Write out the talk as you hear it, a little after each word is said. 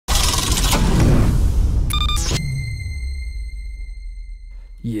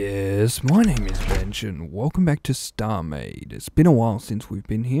Yes, my name is Bench and welcome back to StarMade. It's been a while since we've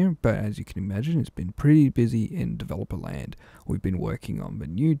been here, but as you can imagine, it's been pretty busy in developer land. We've been working on the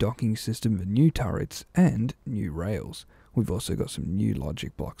new docking system, the new turrets, and new rails. We've also got some new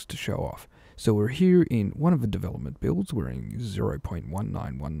logic blocks to show off. So we're here in one of the development builds. We're in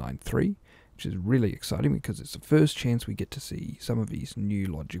 0.19193, which is really exciting because it's the first chance we get to see some of these new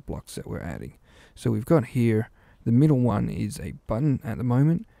logic blocks that we're adding. So we've got here, the middle one is a button at the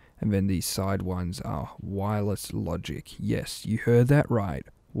moment, and then these side ones are wireless logic. Yes, you heard that right,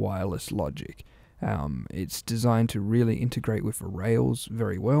 wireless logic. It's designed to really integrate with the rails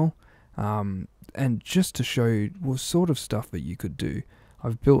very well, and just to show you what sort of stuff that you could do,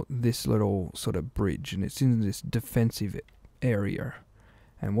 I've built this little sort of bridge, and it's in this defensive area.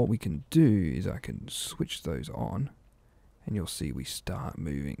 And what we can do is I can switch those on, and you'll see we start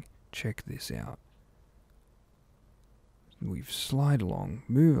moving. Check this out. We slide along,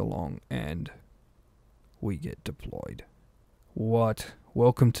 move along, and we get deployed. What?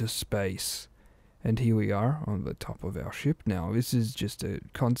 Welcome to space. And here we are on the top of our ship. Now, this is just a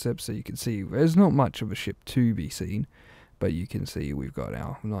concept so you can see there's not much of a ship to be seen, but you can see we've got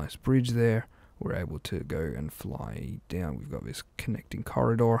our nice bridge there. We're able to go and fly down. We've got this connecting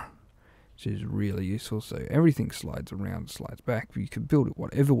corridor, which is really useful. So everything slides around, slides back. You can build it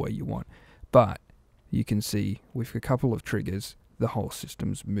whatever way you want, but you can see with a couple of triggers, the whole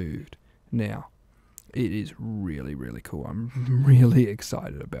system's moved. Now, it is really, really cool. I'm really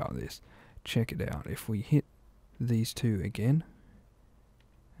excited about this. Check it out. If we hit these two again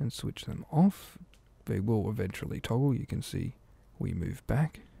and switch them off, they will eventually toggle. You can see we move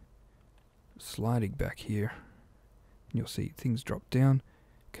back, sliding back here. You'll see things drop down,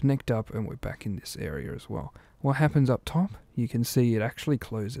 connect up, and we're back in this area as well. What happens up top? You can see it actually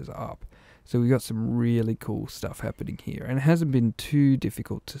closes up. So we got some really cool stuff happening here, and it hasn't been too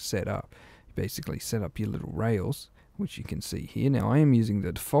difficult to set up. You basically set up your little rails, which you can see here. Now I am using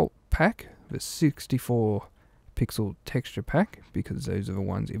the default pack, the 64 pixel texture pack, because those are the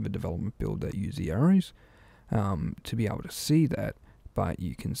ones in the development build that use the arrows to be able to see that. But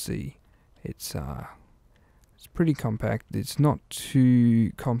you can see it's pretty compact. It's not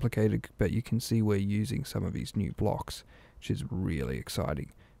too complicated, but you can see we're using some of these new blocks, which is really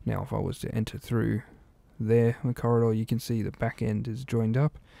exciting. Now, if I was to enter through there, the corridor, you can see the back end is joined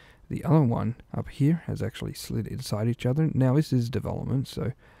up. The other one up here has actually slid inside each other. Now, this is development,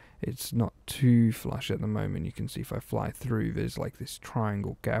 so it's not too flush at the moment. You can see if I fly through, there's like this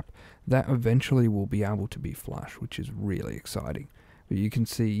triangle gap. That eventually will be able to be flush, which is really exciting. But you can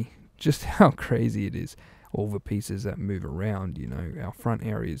see just how crazy it is. All the pieces that move around, you know, our front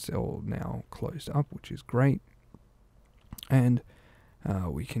areas are all now closed up, which is great. And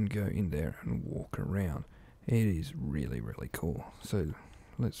we can go in there and walk around. It is really, really cool. So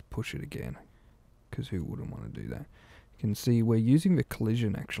let's push it again, because who wouldn't want to do that? You can see we're using the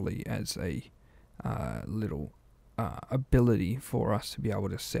collision actually as a little ability for us to be able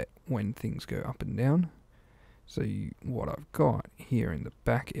to set when things go up and down. So what I've got here in the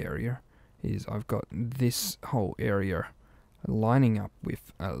back area is I've got this whole area lining up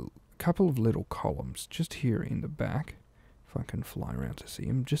with a couple of little columns just here in the back. If I can fly around to see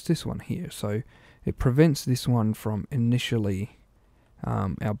them, just this one here. So it prevents this one from initially,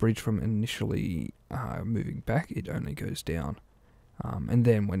 our bridge from initially moving back. It only goes down. And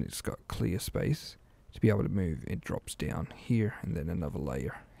then when it's got clear space to be able to move, it drops down here and then another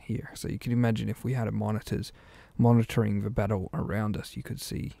layer here. So you can imagine if we had a monitors monitoring the battle around us, you could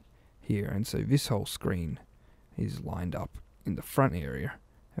see here. And so this whole screen is lined up in the front area,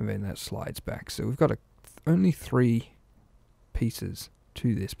 and then that slides back. So we've got only 3 pieces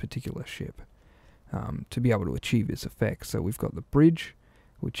to this particular ship to be able to achieve this effect. So we've got the bridge,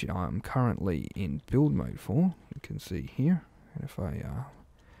 which I'm currently in build mode for. You can see here, and if I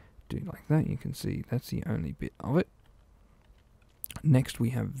do like that, you can see that's the only bit of it. Next we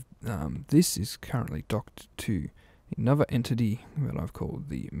have this is currently docked to another entity that I've called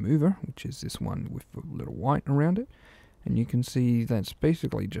the mover, which is this one with a little white around it. And you can see that's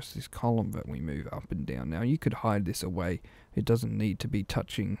basically just this column that we move up and down. Now you could hide this away. It doesn't need to be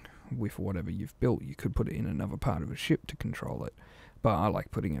touching with whatever you've built. You could put it in another part of a ship to control it. But I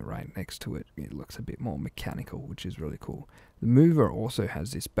like putting it right next to it. It looks a bit more mechanical, which is really cool. The mover also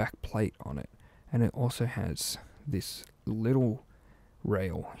has this back plate on it. And it also has this little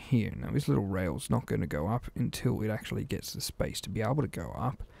rail here. Now this little rail's not going to go up until it actually gets the space to be able to go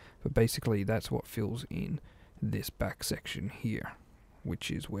up. But basically that's what fills in this back section here,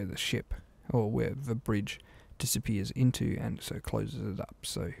 which is where the ship, or where the bridge disappears into, and so closes it up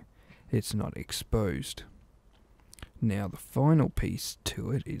so it's not exposed. Now the final piece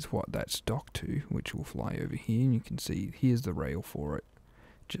to it is what that's docked to, which will fly over here, and you can see here's the rail for it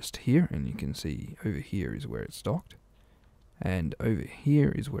just here, and you can see over here is where it's docked, and over here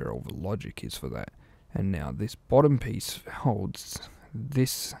is where all the logic is for that. And now this bottom piece holds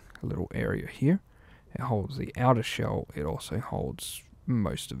this little area here. It holds the outer shell. It also holds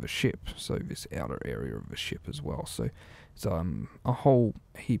most of the ship, so this outer area of the ship as well. So it's a whole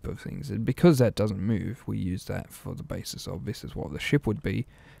heap of things, and because that doesn't move, we use that for the basis of this is what the ship would be,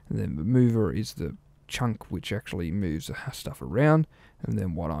 and then the mover is the chunk which actually moves the stuff around, and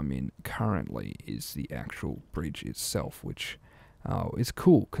then what I'm in currently is the actual bridge itself, which is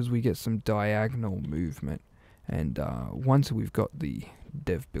cool because we get some diagonal movement. And once we've got the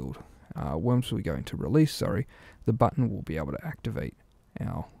dev build, once we go into release, the button will be able to activate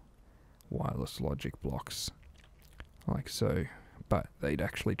our wireless logic blocks like so, but they'd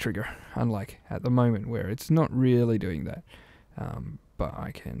actually trigger, unlike at the moment where it's not really doing that. But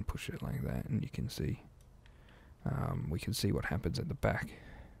I can push it like that, and you can see we can see what happens at the back.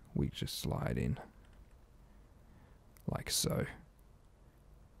 We just slide in like so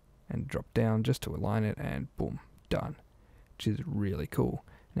and drop down just to align it, and boom, done, which is really cool.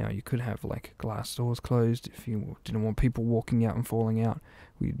 Now you could have like glass doors closed if you didn't want people walking out and falling out.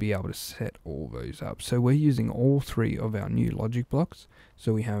 We'd be able to set all those up. So we're using all three of our new logic blocks.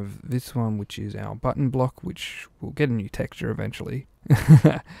 So we have this one, which is our button block, which will get a new texture eventually.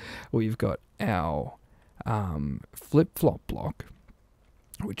 We've got our flip-flop block,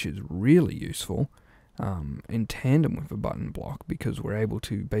 which is really useful in tandem with the button block, because we're able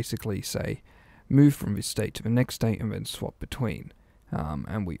to basically say move from this state to the next state and then swap between.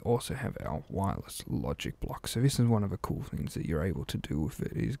 And we also have our wireless logic block. So this is one of the cool things that you're able to do with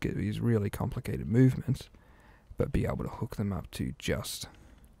it, is get these really complicated movements, but be able to hook them up to just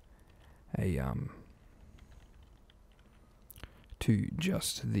a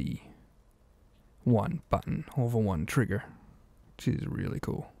the one button or the one trigger, which is really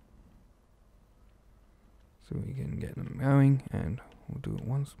cool. So we can get them going, and we'll do it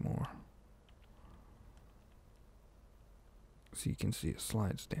once more. So you can see it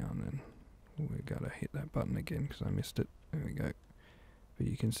slides down, and we've got to hit that button again because I missed it. There we go. But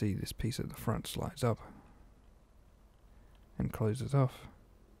you can see this piece at the front slides up and closes off.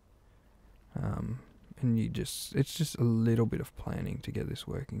 And it's just a little bit of planning to get this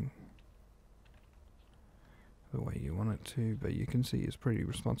working the way you want it to, but you can see it's pretty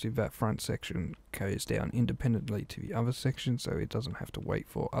responsive. That front section goes down independently to the other section, so it doesn't have to wait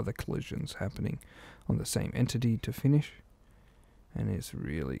for other collisions happening on the same entity to finish. And it's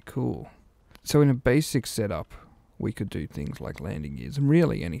really cool. So in a basic setup, we could do things like landing gears and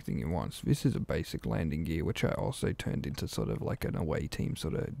really anything you want. So this is a basic landing gear, which I also turned into sort of like an away team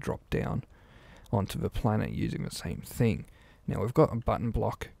sort of drop down onto the planet using the same thing. Now we've got a button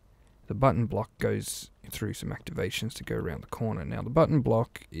block. The button block goes through some activations to go around the corner. Now the button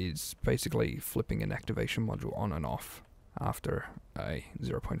block is basically flipping an activation module on and off after a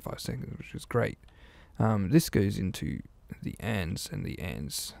 0.5 seconds, which is great. This goes into the ands, and the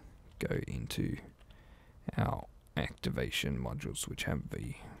ands go into our activation modules, which have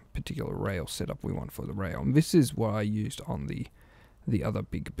the particular rail setup we want for the rail. And this is what I used on the other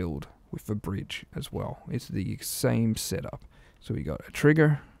big build with the bridge as well. It's the same setup. So we got a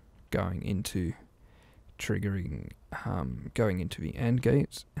trigger going into going into the AND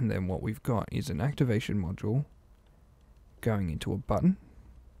gates, and then what we've got is an activation module going into a button.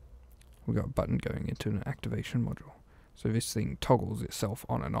 We've got a button going into an activation module. So this thing toggles itself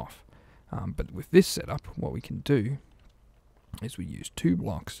on and off. But with this setup, what we can do is we use two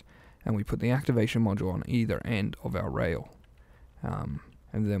blocks, and we put the activation module on either end of our rail. And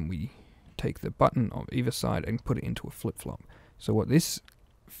then we take the button of either side and put it into a flip-flop. So what this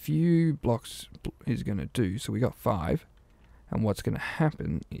few blocks is going to do, so we got 5, and what's going to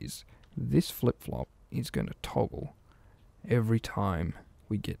happen is this flip-flop is going to toggle every time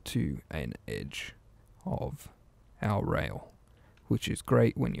we get to an edge of our rail, which is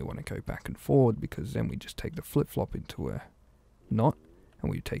great when you want to go back and forward, because then we just take the flip-flop into a knot, and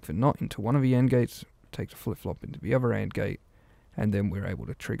we take the knot into one of the AND gates, take the flip-flop into the other AND gate, and then we're able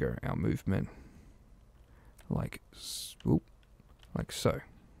to trigger our movement like so.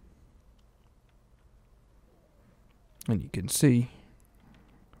 And you can see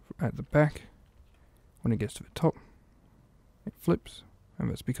at the back, when it gets to the top, it flips, and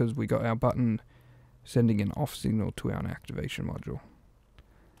that's because we got our button sending an off signal to our activation module.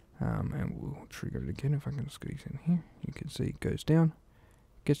 And we'll trigger it again if I can squeeze in here. You can see it goes down,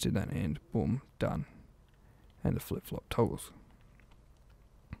 gets to that end, boom, done, and the flip-flop toggles.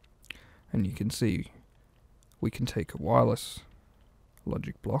 And you can see we can take a wireless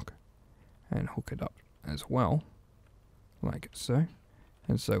logic block and hook it up as well, like so.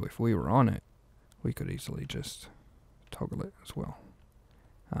 And so if we were on it, we could easily just toggle it as well.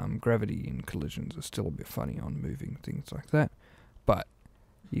 Gravity in collisions are still a bit funny on moving things like that, but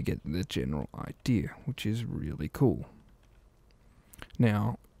you get the general idea, which is really cool.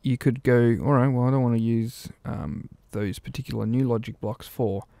 Now, you could go, alright, well I don't want to use those particular new logic blocks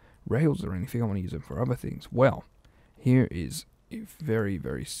for rails or anything, I want to use them for other things. Well, here is a very,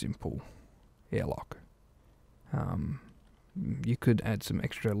 very simple airlock. You could add some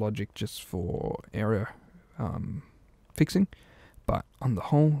extra logic just for error fixing, but on the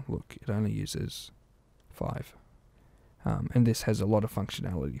whole, look, it only uses 5. And this has a lot of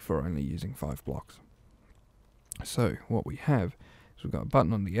functionality for only using 5 blocks. So what we have is we've got a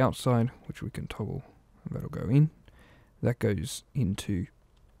button on the outside which we can toggle, and that'll go in. That goes into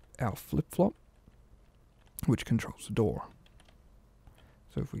our flip-flop, which controls the door.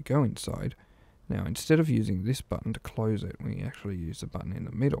 So if we go inside, now instead of using this button to close it, we actually use the button in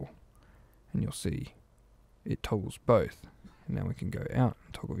the middle, and you'll see it toggles both. And now we can go out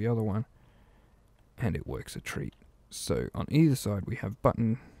and toggle the other one, and it works a treat. So on either side we have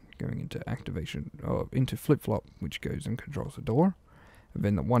button going into activation, or into flip-flop, which goes and controls the door, and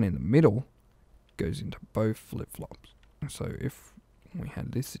then the one in the middle goes into both flip-flops. So if we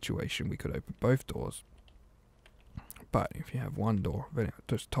had this situation, we could open both doors, but if you have one door, then it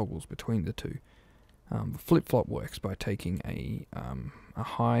just toggles between the two. The flip-flop works by taking a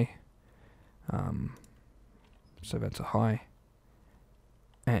high, so that's a high,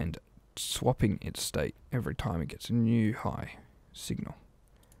 and swapping its state every time it gets a new high signal,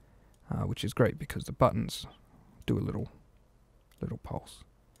 which is great because the buttons do a little pulse,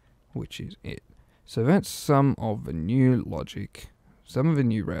 which is it. So that's some of the new logic, some of the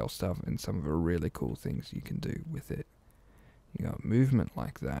new rail stuff, and some of the really cool things you can do with it. You got movement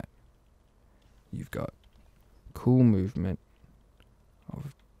like that. You've got cool movement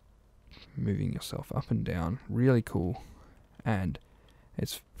of moving yourself up and down, really cool, and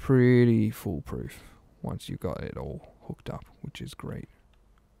it's pretty foolproof once you've got it all hooked up, which is great.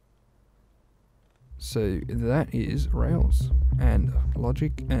 So that is Rails and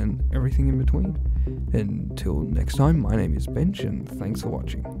logic and everything in between. Until next time, my name is Bench and thanks for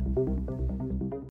watching.